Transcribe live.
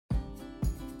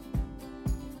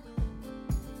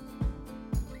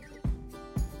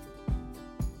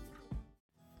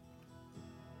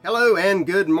Hello and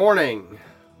good morning.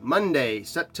 Monday,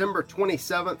 September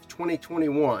 27th,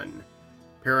 2021.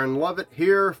 Perrin Lovett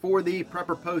here for the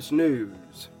Prepper Post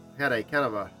News. Had a kind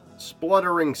of a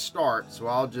spluttering start, so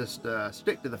I'll just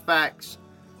stick to the facts,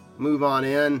 move on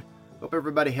in. Hope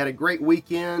everybody had a great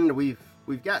weekend. We've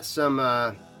got some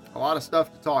a lot of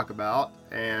stuff to talk about,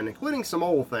 and including some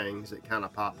old things that kind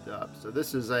of popped up. So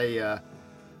this is a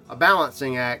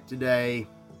balancing act today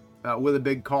with a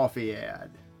big coffee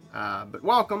ad. But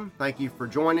welcome. Thank you for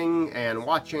joining and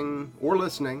watching or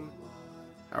listening,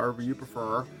 however you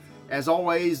prefer. As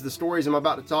always, the stories I'm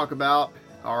about to talk about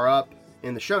are up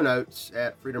in the show notes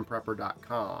at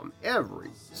freedomprepper.com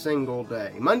every single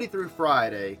day, Monday through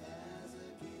Friday,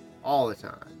 all the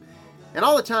time. And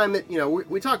all the time,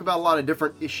 we talk about a lot of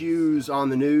different issues on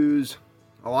the news.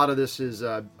 A lot of this is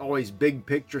always big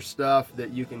picture stuff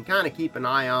that you can kind of keep an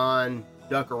eye on,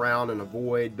 duck around and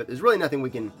avoid, but there's really nothing we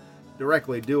can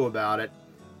directly do about it.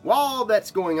 While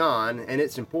that's going on, and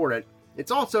it's important,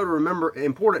 it's also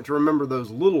important to remember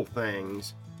those little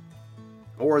things,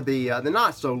 or the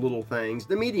not so little things,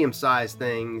 the medium-sized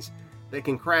things that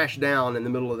can crash down in the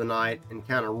middle of the night and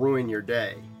kind of ruin your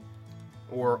day,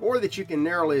 or that you can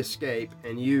narrowly escape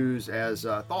and use as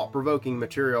thought-provoking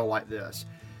material like this.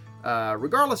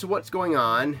 Regardless of what's going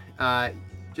on,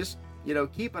 just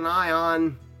keep an eye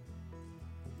on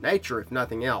nature, if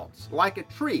nothing else, like a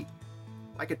tree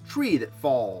that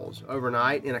falls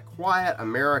overnight in a quiet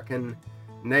American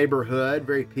neighborhood,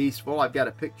 very peaceful. I've got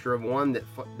a picture of one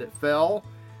that fell.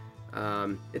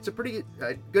 It's a pretty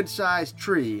good-sized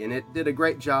tree, and it did a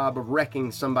great job of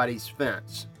wrecking somebody's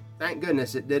fence. Thank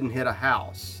goodness it didn't hit a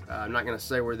house. I'm not going to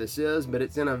say where this is, but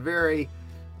it's in a very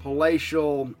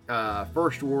palatial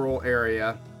first world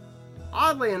area.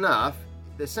 Oddly enough,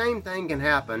 the same thing can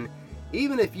happen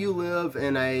even if you live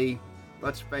in a,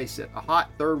 let's face it, a hot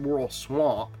third world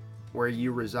swamp where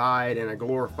you reside in a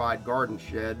glorified garden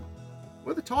shed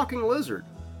with a talking lizard,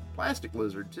 plastic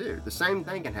lizard too. The same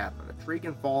thing can happen. A tree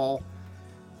can fall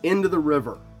into the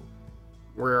river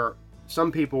where some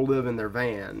people live in their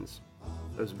vans,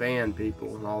 those van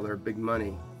people and all their big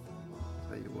money. I'll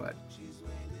tell you what,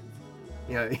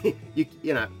 you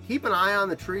keep an eye on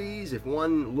the trees. If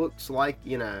one looks like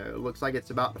it's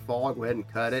about to fall, go ahead and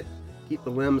cut it. Keep the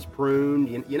limbs pruned.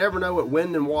 You never know what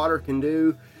wind and water can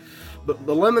do. But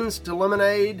the lemons to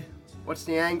lemonade, what's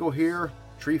the angle here?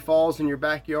 Tree falls in your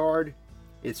backyard,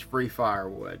 it's free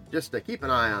firewood. Just to keep an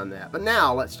eye on that. But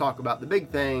now let's talk about the big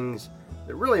things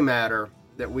that really matter,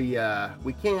 that we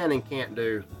can and can't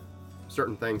do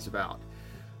certain things about.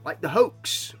 Like the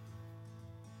hoax.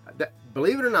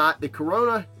 Believe it or not, the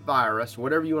coronavirus,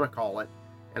 whatever you want to call it,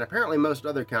 and apparently most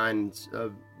other kinds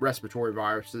of respiratory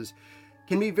viruses,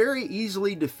 can be very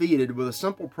easily defeated with a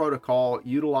simple protocol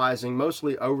utilizing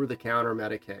mostly over-the-counter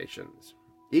medications.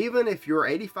 Even if you're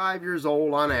 85 years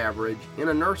old on average in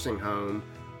a nursing home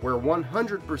where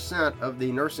 100% of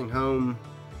the nursing home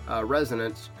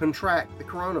residents contract the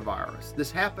coronavirus.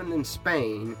 This happened in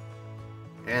Spain,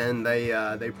 and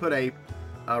they put a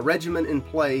regimen in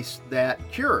place that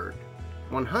cured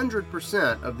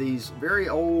 100% of these very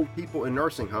old people in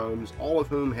nursing homes, all of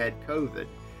whom had COVID.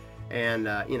 And,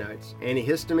 it's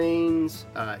antihistamines,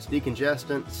 it's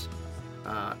decongestants,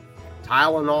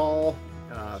 Tylenol.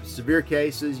 Severe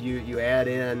cases, you add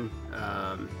in,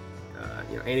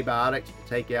 antibiotics to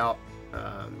take out,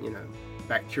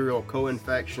 bacterial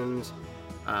co-infections,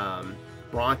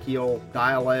 bronchial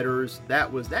dilators.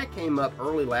 That came up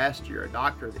early last year. A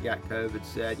doctor that got COVID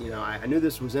said, I knew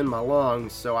this was in my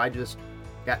lungs, so I just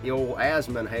got the old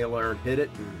asthma inhaler and hit it,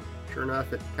 and sure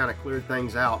enough, it kind of cleared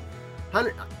things out.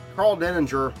 Carl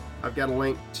Denninger, I've got a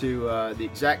link to the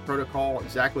exact protocol,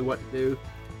 exactly what to do.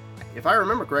 If I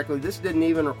remember correctly, this didn't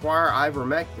even require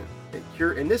ivermectin.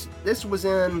 And this was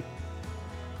in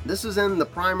the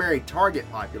primary target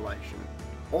population,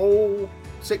 old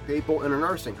sick people in a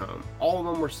nursing home. All of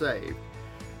them were saved.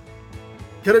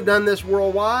 Could have done this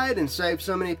worldwide and saved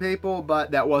so many people,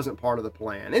 but that wasn't part of the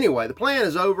plan. Anyway, the plan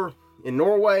is over. In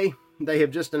Norway, they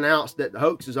have just announced that the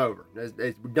hoax is over.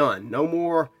 It's done. No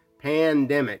more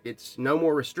pandemic. It's no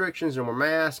more restrictions, no more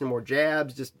masks, no more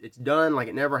jabs. Just it's done like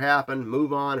it never happened.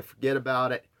 Move on and forget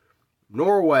about it.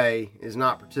 Norway is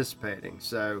not participating,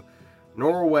 so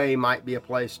Norway might be a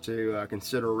place to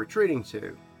consider retreating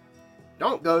to.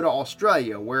 Don't go to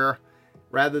Australia, where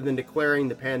rather than declaring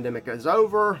the pandemic is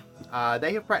over,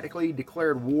 they have practically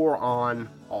declared war on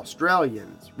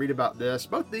Australians. Read about this.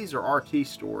 Both of these are RT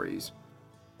stories,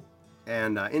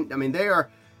 and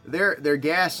they're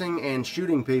gassing and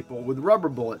shooting people with rubber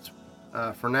bullets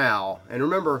for now. And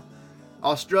remember,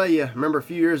 Australia, remember a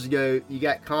few years ago, you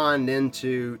got conned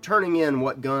into turning in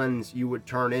what guns you would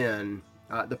turn in.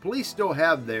 The police still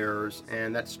have theirs,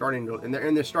 and that's starting to, and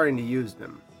they're starting to use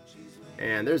them.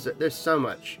 And there's so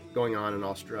much going on in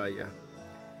Australia.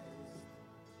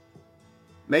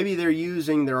 Maybe they're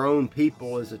using their own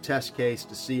people as a test case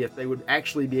to see if they would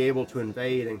actually be able to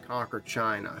invade and conquer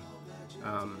China.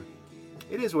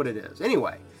 It is what it is.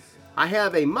 Anyway, I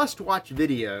have a must-watch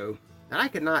video that I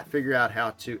could not figure out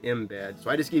how to embed, so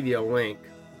I just give you a link.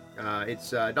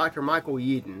 It's Dr. Michael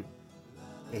Yeadon.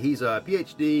 He's a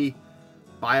PhD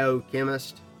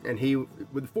biochemist, and he,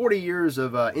 with 40 years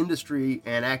of industry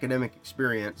and academic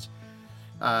experience,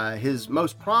 his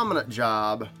most prominent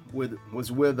job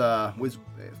was with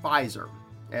Pfizer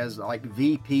as like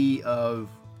VP of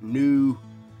new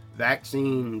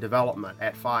vaccine development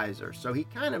at Pfizer. So he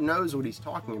kind of knows what he's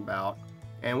talking about,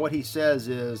 and what he says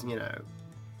is, you know,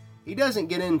 he doesn't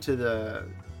get into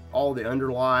all the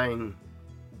underlying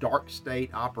dark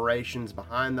state operations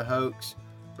behind the hoax,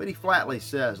 but he flatly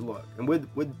says, look, and with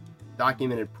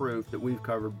documented proof that we've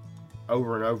covered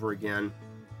over and over again,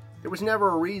 there was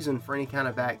never a reason for any kind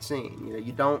of vaccine. You know,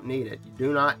 you don't need it.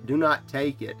 You do not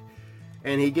take it.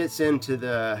 And he gets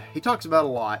into he talks about a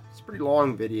lot. It's a pretty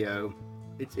long video.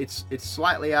 It's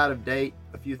slightly out of date.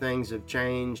 A few things have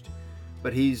changed,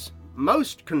 but he's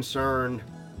most concerned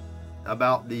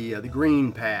about the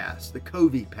green pass, the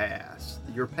COVID pass,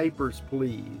 your papers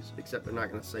please, except they're not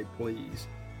going to say please.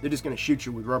 They're just going to shoot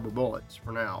you with rubber bullets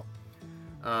for now.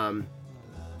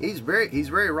 He's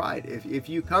very right. If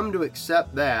you come to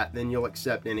accept that, then you'll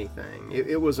accept anything.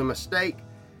 It was a mistake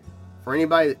for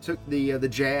anybody that took the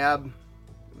jab.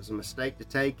 It was a mistake to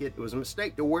take it. It was a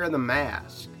mistake to wear the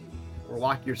mask or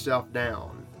lock yourself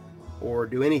down or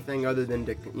do anything other than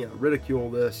to, you know, ridicule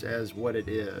this as what it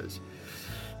is.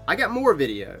 I got more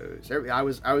videos.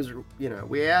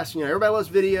 We asked, you know, everybody loves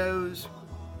videos.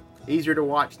 Easier to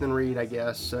watch than read, I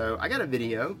guess. So I got a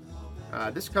video.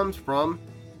 This comes from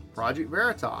Project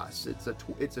Veritas.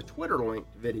 It's a Twitter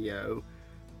linked video.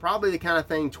 Probably the kind of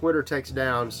thing Twitter takes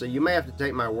down, so you may have to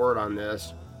take my word on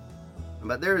this.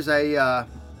 But there's a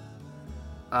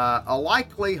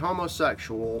likely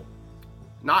homosexual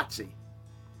Nazi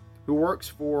who works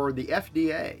for the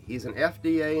FDA. He's an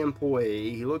FDA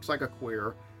employee. He looks like a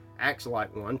queer, acts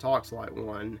like one, talks like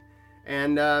one,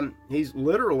 and he's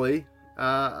literally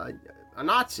a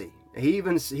Nazi. He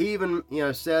even you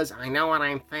know says, "I know what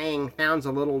I'm saying sounds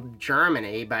a little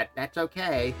Germany, but that's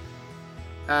okay."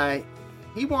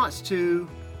 He wants to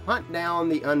hunt down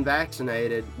the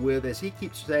unvaccinated with, as he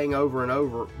keeps saying over and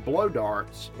over, blow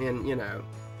darts and, you know,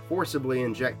 forcibly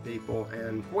inject people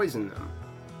and poison them.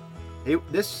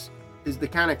 This is the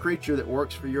kind of creature that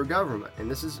works for your government,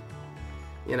 and this is,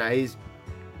 you know,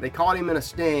 they caught him in a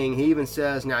sting. He even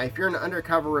says, now if you're an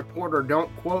undercover reporter,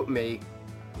 don't quote me.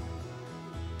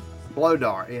 Blow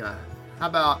dart, you know. How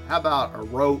about a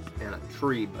rope and a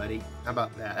tree, buddy? How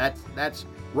about that? That's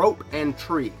rope and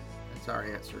tree. That's our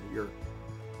answer to your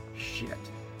shit.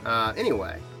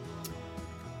 Anyway,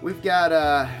 we've got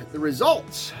the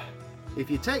results.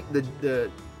 If you take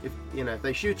if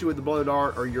they shoot you with the blow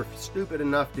dart, or you're stupid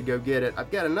enough to go get it, I've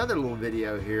got another little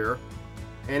video here,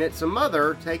 and it's a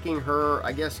mother taking her,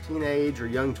 I guess, teenage or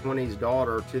young 20s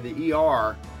daughter to the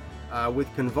ER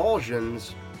with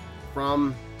convulsions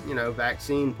from, you know,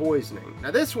 vaccine poisoning.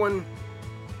 Now this one,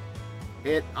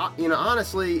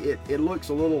 honestly, it looks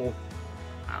a little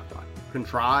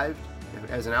contrived.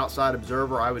 As an outside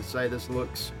observer, I would say this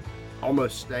looks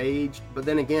almost staged. But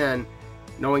then again,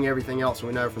 knowing everything else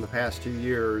we know from the past 2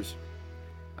 years,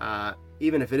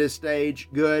 even if it is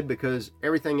staged, good, because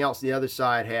everything else the other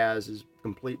side has is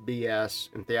complete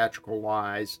BS and theatrical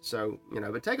lies. So, you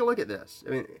know, but take a look at this.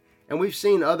 I mean, and we've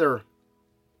seen other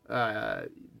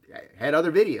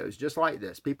videos just like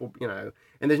this. People, you know,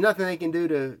 and there's nothing they can do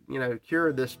to, you know,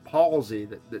 cure this palsy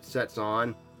that sets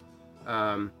on.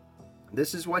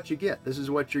 This is what you get. This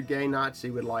is what your gay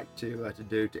Nazi would like to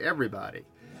do to everybody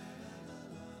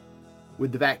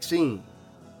with the vaccine,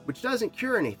 which doesn't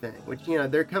cure anything. Which, you know,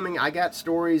 they're coming. I got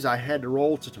stories I had to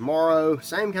roll to tomorrow.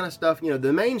 Same kind of stuff. You know,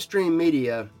 the mainstream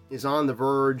media is on the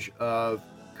verge of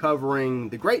covering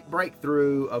the great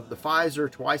breakthrough of the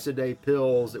Pfizer twice-a-day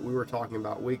pills that we were talking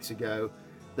about weeks ago.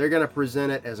 They're going to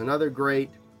present it as another great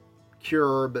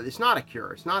cure, but it's not a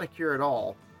cure. It's not a cure at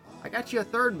all. I got you a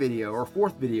third video, or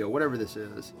fourth video, whatever this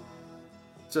is.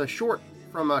 It's a short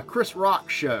from a Chris Rock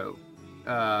show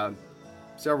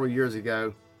several years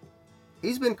ago.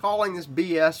 He's been calling this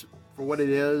BS for what it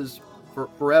is for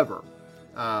forever.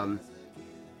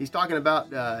 He's talking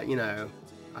about, you know,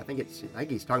 I think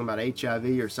he's talking about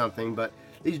HIV or something, but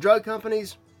these drug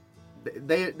companies,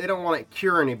 they don't want to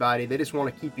cure anybody. They just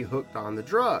want to keep you hooked on the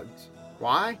drugs.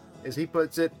 Why? As he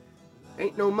puts it,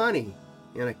 ain't no money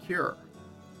in a cure.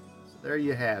 So there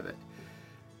you have it.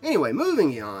 Anyway,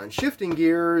 moving on, shifting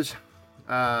gears.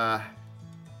 Got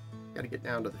to get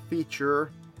down to the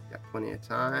feature. Got plenty of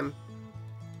time.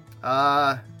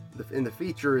 And the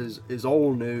feature is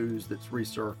old news that's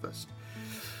resurfaced.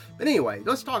 But anyway,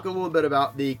 let's talk a little bit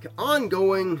about the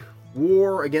ongoing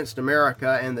war against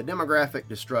America and the demographic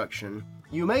destruction.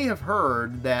 You may have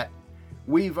heard that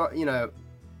we've,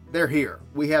 they're here.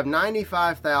 We have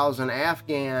 95,000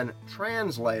 Afghan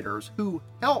translators who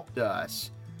helped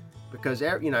us because,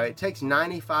 it takes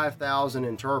 95,000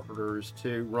 interpreters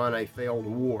to run a failed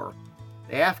war.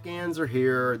 The Afghans are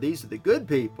here. These are the good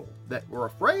people that were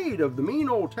afraid of the mean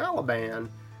old Taliban.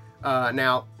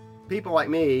 Now, people like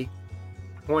me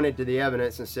pointed to the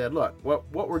evidence and said, look,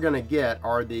 what we're going to get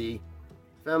are the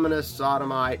feminists,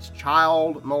 sodomites,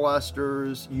 child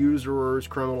molesters, usurers,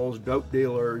 criminals, dope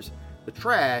dealers, the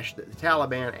trash that the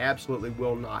Taliban absolutely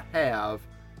will not have,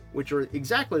 which are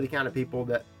exactly the kind of people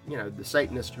that, the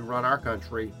Satanists who run our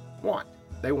country want.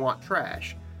 They want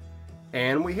trash.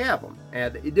 And we have them.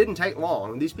 And it didn't take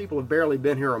long. These people have barely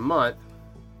been here a month.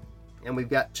 And we've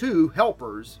got 2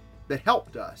 helpers that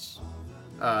helped us,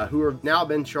 who have now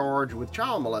been charged with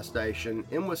child molestation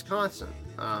in Wisconsin.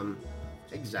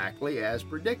 Exactly as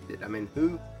predicted. I mean,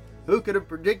 who could have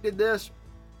predicted this?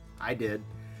 I did.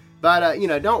 But,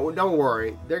 don't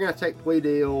worry. They're going to take plea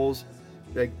deals.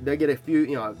 They get a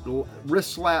few,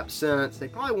 wrist slap sentence. They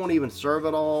probably won't even serve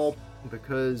it all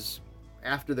because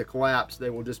after the collapse, they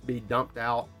will just be dumped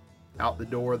out the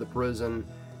door of the prison,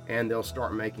 and they'll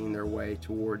start making their way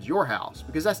towards your house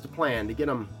because that's the plan, to get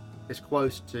them as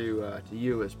close to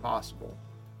you as possible.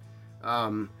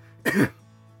 And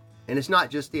it's not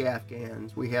just the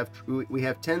Afghans. We have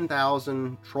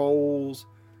 10,000 trolls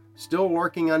still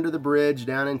lurking under the bridge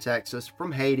down in Texas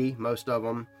from Haiti, most of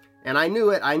them. And I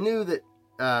knew it. I knew that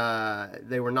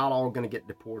they were not all going to get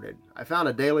deported. I found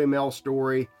a Daily Mail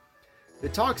story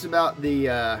that talks about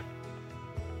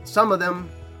some of them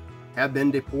have been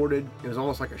deported. It was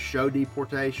almost like a show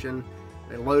deportation.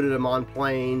 They loaded them on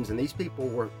planes, and these people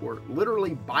were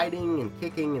literally biting and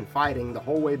kicking and fighting the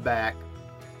whole way back,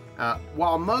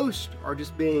 while most are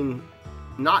just being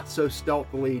not so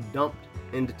stealthily dumped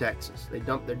into Texas.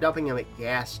 They're dumping them at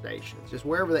gas stations, just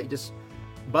wherever they just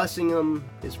busing them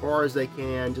as far as they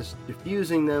can, just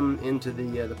diffusing them into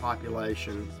the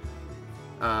population.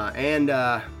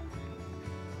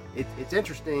 It's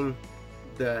interesting,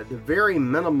 the very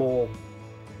minimal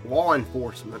law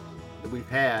enforcement that we've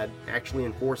had actually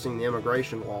enforcing the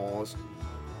immigration laws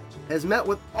has met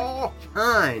with all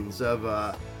kinds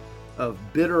of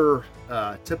bitter,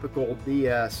 typical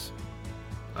BS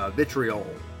vitriol.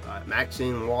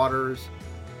 Maxine Waters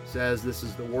says this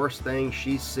is the worst thing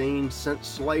she's seen since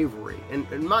slavery.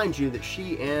 And mind you that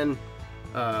she and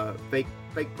fake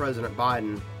President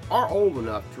Biden are old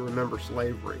enough to remember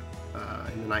slavery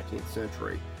in the 19th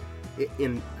century.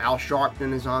 Al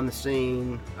Sharpton is on the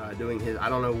scene doing his, I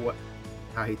don't know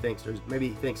how he thinks maybe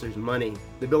he thinks there's money.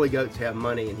 The Billy Goats have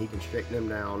money and he can shake them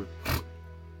down.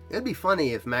 It'd be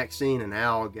funny if Maxine and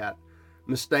Al got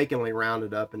mistakenly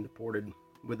rounded up and deported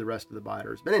with the rest of the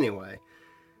biters. But anyway,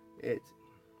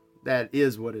 that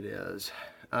is what it is.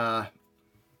 Part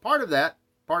of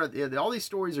all these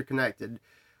stories are connected.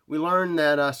 We learned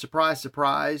that, surprise,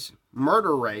 surprise,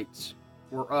 murder rates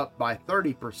were up by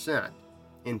 30%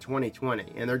 in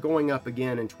 2020, and they're going up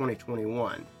again in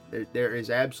 2021. There is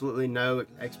absolutely no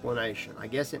explanation. I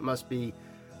guess it must be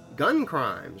gun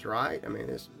crimes, right? I mean,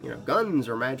 guns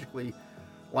are magically,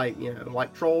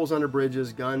 like trolls under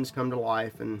bridges, guns come to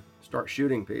life and start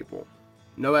shooting people.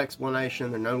 No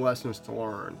explanation. There are no lessons to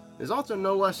learn. There's also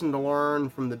no lesson to learn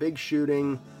from the big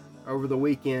shooting over the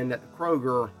weekend at the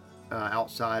Kroger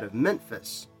outside of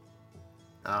Memphis.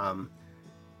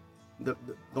 The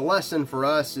lesson for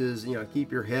us is, keep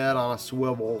your head on a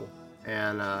swivel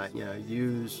and,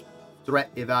 use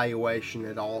threat evaluation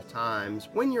at all times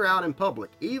when you're out in public,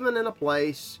 even in a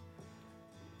place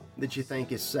that you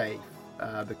think is safe.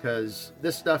 Because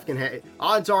this stuff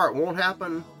odds are it won't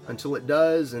happen until it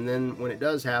does, and then when it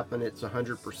does happen, it's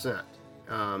 100%.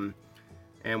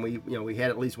 And we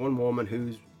had at least one woman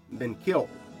who's been killed.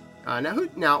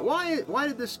 Now why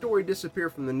did this story disappear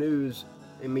from the news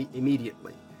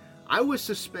immediately? I was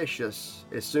suspicious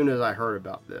as soon as I heard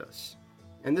about this,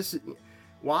 and this is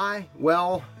why.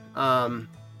 Well,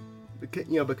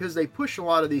 because they push a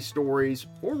lot of these stories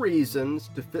for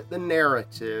reasons to fit the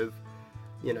narrative.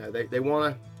 They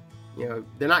want to,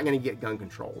 they're not going to get gun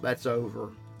control. That's over.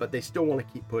 But they still want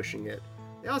to keep pushing it.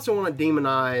 They also want to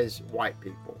demonize white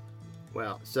people.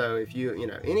 Well, so if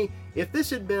if this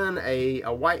had been a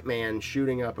white man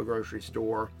shooting up a grocery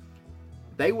store,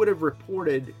 they would have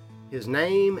reported his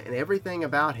name and everything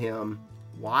about him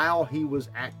while he was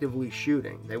actively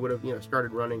shooting. They would have,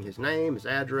 started running his name, his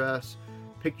address,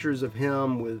 pictures of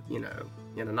him with, in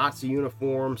a Nazi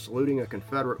uniform, saluting a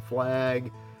Confederate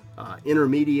flag,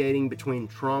 intermediating between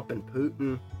Trump and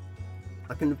Putin.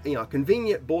 A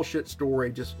convenient bullshit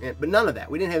story, but none of that.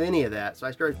 We didn't have any of that. So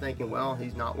I started thinking, well,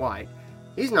 he's not white.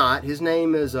 He's not. His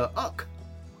name is Uk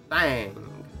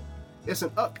Thang. It's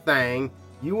an Uk Thang.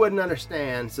 You wouldn't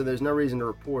understand, so there's no reason to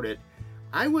report it.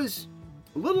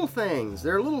 Little things.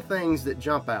 There are little things that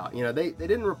jump out. They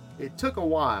didn't. It took a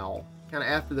while. Kind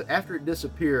of after it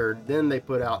disappeared, then they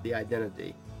put out the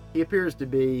identity. He appears to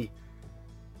be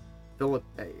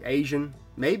Asian,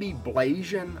 maybe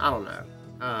Blasian. I don't know.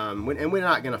 And we're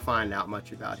not going to find out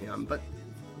much about him, but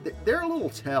there are little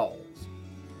tells.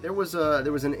 There was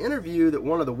an interview that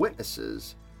one of the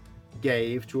witnesses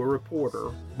gave to a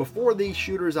reporter before the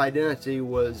shooter's identity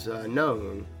was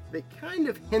known. That kind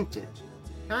of hinted.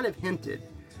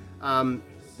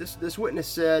 This witness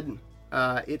said,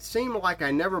 "It seemed like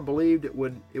I never believed it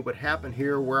would happen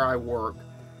here where I work,"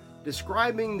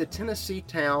 describing the Tennessee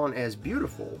town as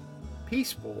beautiful,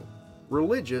 peaceful,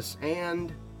 religious,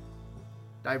 and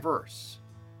diverse.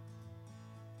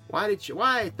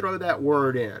 Why throw that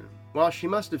word in? Well, she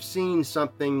must have seen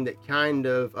something that kind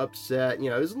of upset,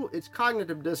 it's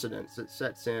cognitive dissonance that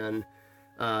sets in.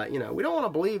 We don't want to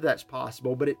believe that's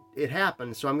possible, but it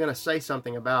happened, so I'm going to say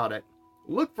something about it.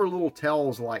 Look for little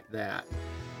tells like that.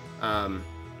 I'll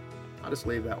just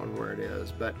leave that one where it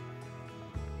is, but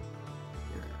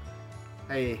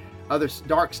hey,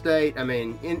 Dark State,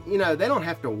 they don't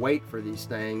have to wait for these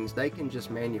things. They can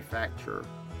just manufacture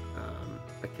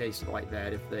a case like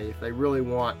that if they really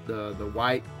want the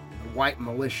white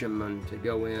militiamen to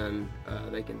go in.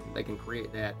 They can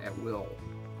create that at will.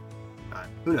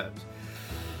 Who knows?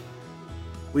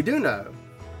 We do know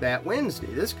that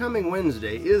this coming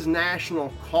Wednesday, is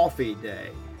National Coffee Day,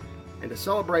 and to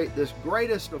celebrate this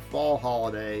greatest of fall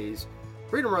holidays,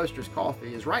 Freedom Roasters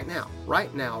Coffee is right now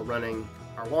running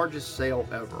our largest sale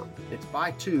ever. It's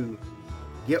buy two,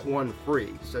 get one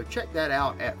free. So check that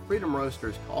out at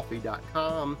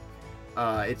freedomroasterscoffee.com.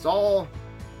 It's all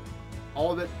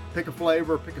of it. Pick a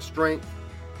flavor, pick a strength,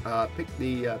 pick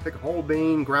a whole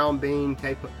bean, ground bean,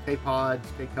 K-pods,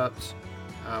 K-cups.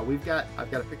 I've got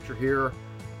a picture here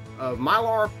of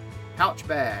Mylar pouch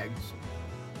bags,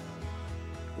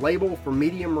 label for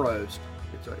medium roast.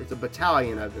 It's a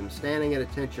battalion of them standing at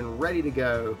attention, ready to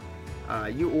go.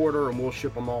 You order and we'll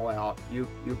ship them all out. You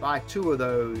buy two of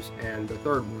those, and the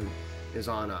third one is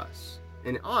on us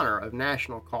in honor of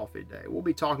National Coffee Day. We'll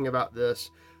be talking about this.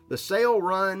 The sale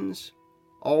runs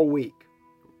all week.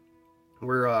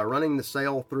 We're running the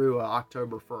sale through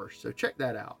October 1st, so check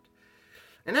that out.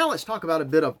 And now let's talk about a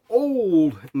bit of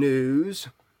old news.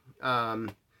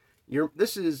 You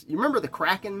remember the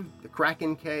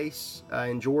Kraken case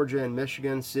in Georgia and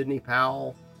Michigan, Sidney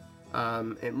Powell.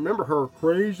 And remember her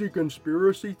crazy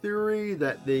conspiracy theory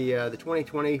that the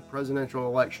 2020 presidential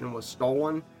election was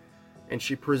stolen, and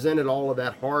she presented all of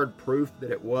that hard proof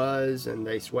that it was, and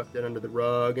they swept it under the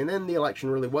rug, and then the election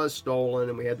really was stolen,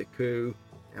 and we had the coup,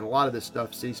 and a lot of this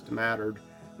stuff ceased to matter.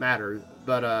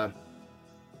 But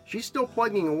she's still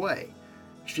plugging away.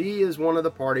 She is one of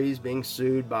the parties being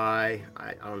sued by,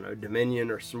 I don't know,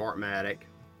 Dominion or Smartmatic.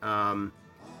 And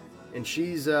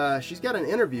she's got an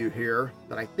interview here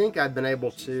that I think I've been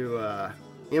able to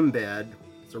embed.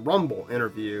 It's a Rumble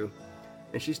interview.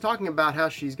 And she's talking about how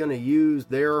she's going to use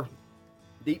their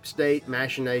deep state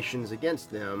machinations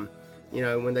against them.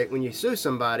 When you sue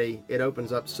somebody, it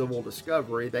opens up civil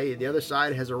discovery. The other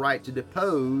side has a right to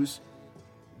depose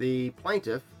the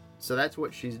plaintiff. So that's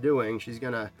what she's doing. She's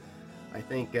going to, I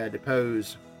think,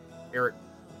 depose Eric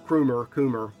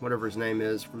Coomer, whatever his name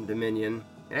is, from Dominion,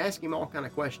 and ask him all kind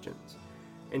of questions.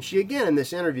 And she, again, in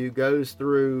this interview, goes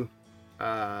through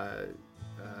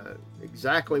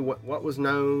exactly what was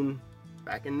known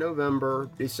back in November,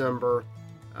 December,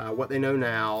 what they know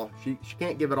now. She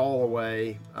can't give it all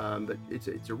away, but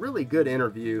it's a really good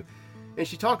interview. And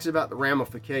she talks about the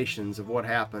ramifications of what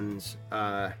happens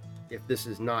if this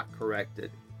is not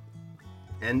corrected.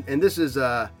 And this is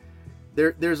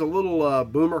there's a little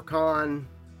BoomerCon,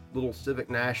 little civic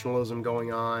nationalism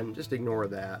going on. Just ignore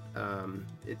that.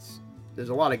 There's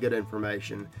a lot of good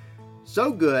information.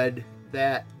 So good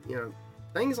that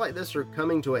things like this are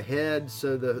coming to a head.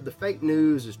 So the fake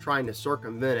news is trying to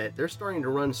circumvent it. They're starting to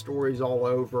run stories all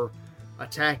over,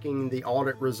 attacking the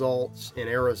audit results in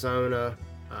Arizona,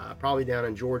 probably down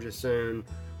in Georgia soon.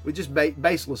 with just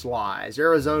baseless lies.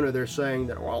 Arizona, they're saying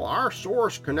that, well, our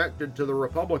source connected to the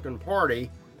Republican Party,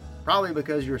 probably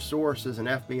because your source is an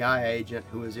FBI agent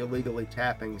who is illegally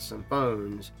tapping some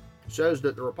phones, says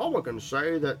that the Republicans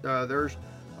say that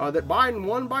that Biden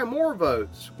won by more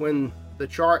votes, when the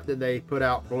chart that they put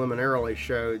out preliminarily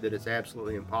showed that it's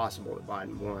absolutely impossible that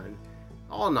Biden won.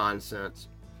 All nonsense.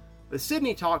 But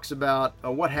Sidney talks about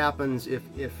what happens if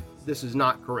this is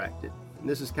not corrected. And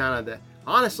this is kind of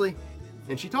honestly,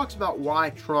 and she talks about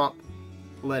why Trump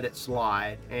let it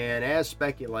slide. And as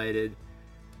speculated,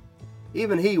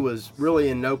 even he was really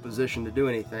in no position to do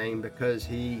anything because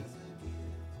he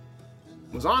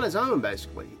was on his own,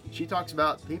 basically. She talks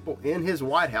about people in his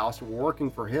White House who were working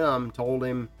for him, told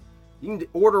him, you can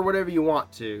order whatever you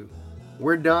want to.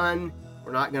 We're done.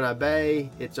 We're not going to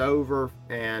obey. It's over.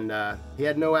 And he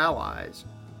had no allies.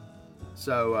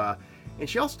 So, and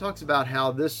she also talks about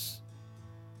how this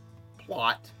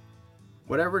plot,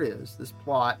 whatever it is, this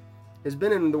plot has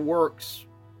been in the works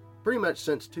pretty much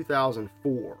since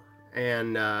 2004.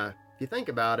 And if you think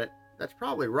about it, that's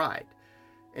probably right.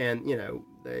 And, you know,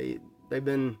 they've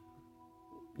been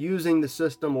using the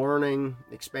system, learning,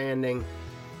 expanding,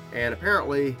 and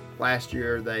apparently last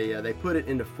year they put it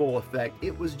into full effect.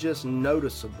 It was just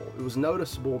noticeable. It was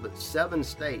noticeable that 7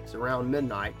 states around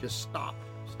midnight just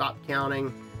stopped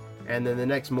counting, and then the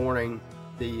next morning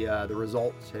the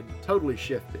results had totally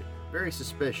shifted. Very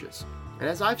suspicious. And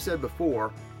as I've said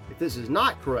before, if this is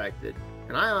not corrected,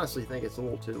 and I honestly think it's a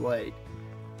little too late,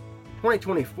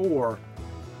 2024,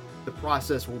 the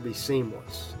process will be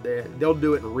seamless. They'll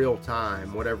do it in real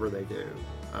time, whatever they do.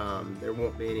 There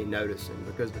won't be any noticing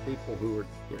because the people who are,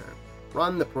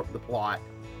 run the plot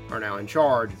are now in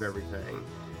charge of everything.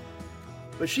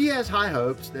 But she has high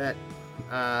hopes that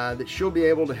she'll be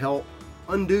able to help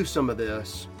undo some of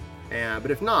this. But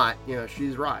if not,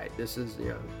 she's right. This is,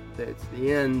 it's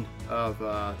the end of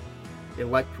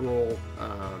electoral.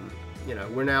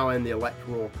 We're now in the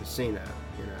electoral casino.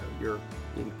 You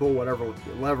can pull whatever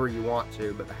lever you want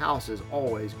to, but the House is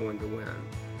always going to win.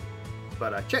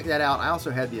 But check that out. I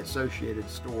also had the associated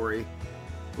story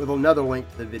with another link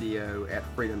to the video at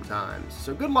Freedom Times.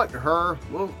 So good luck to her.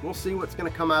 We'll see what's going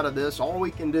to come out of this. All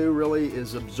we can do really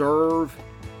is observe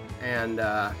and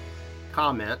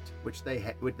comment, which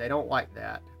they don't like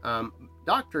that.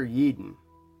 Dr. Yeadon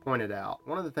pointed out,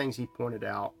 one of the things he pointed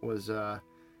out was the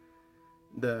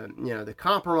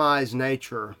compromised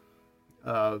nature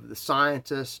of the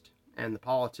scientists and the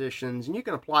politicians, and you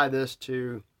can apply this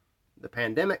to the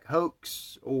pandemic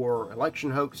hoax or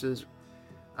election hoaxes.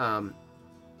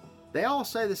 They all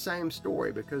say the same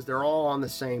story because they're all on the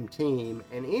same team,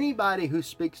 and anybody who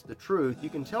speaks the truth, you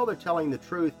can tell they're telling the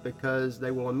truth because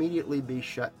they will immediately be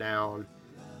shut down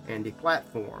and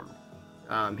deplatformed.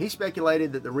 He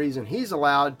speculated that the reason he's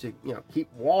allowed to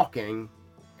keep walking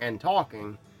and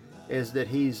talking is that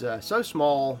he's so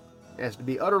small as to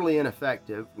be utterly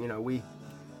ineffective. We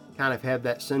kind of have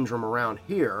that syndrome around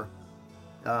here.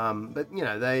 But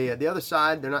the other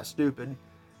side, they're not stupid.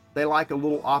 They like a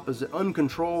little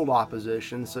uncontrolled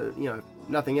opposition. So, if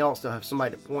nothing else, they'll have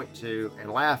somebody to point to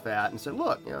and laugh at and say,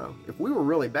 look, if we were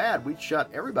really bad, we'd shut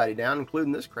everybody down,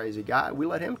 including this crazy guy. We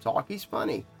let him talk. He's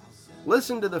funny.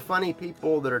 Listen to the funny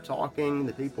people that are talking,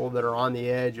 the people that are on the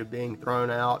edge of being thrown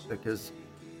out, because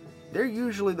they're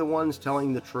usually the ones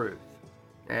telling the truth.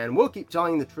 And we'll keep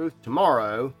telling the truth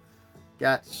tomorrow.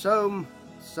 Got so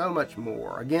much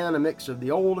more. Again, a mix of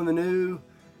the old and the new,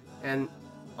 and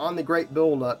on the great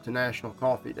build-up to National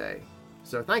Coffee Day.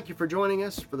 So thank you for joining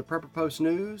us for the Prepper Post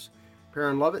News.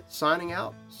 Perrin Lovett signing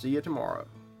out. See you tomorrow.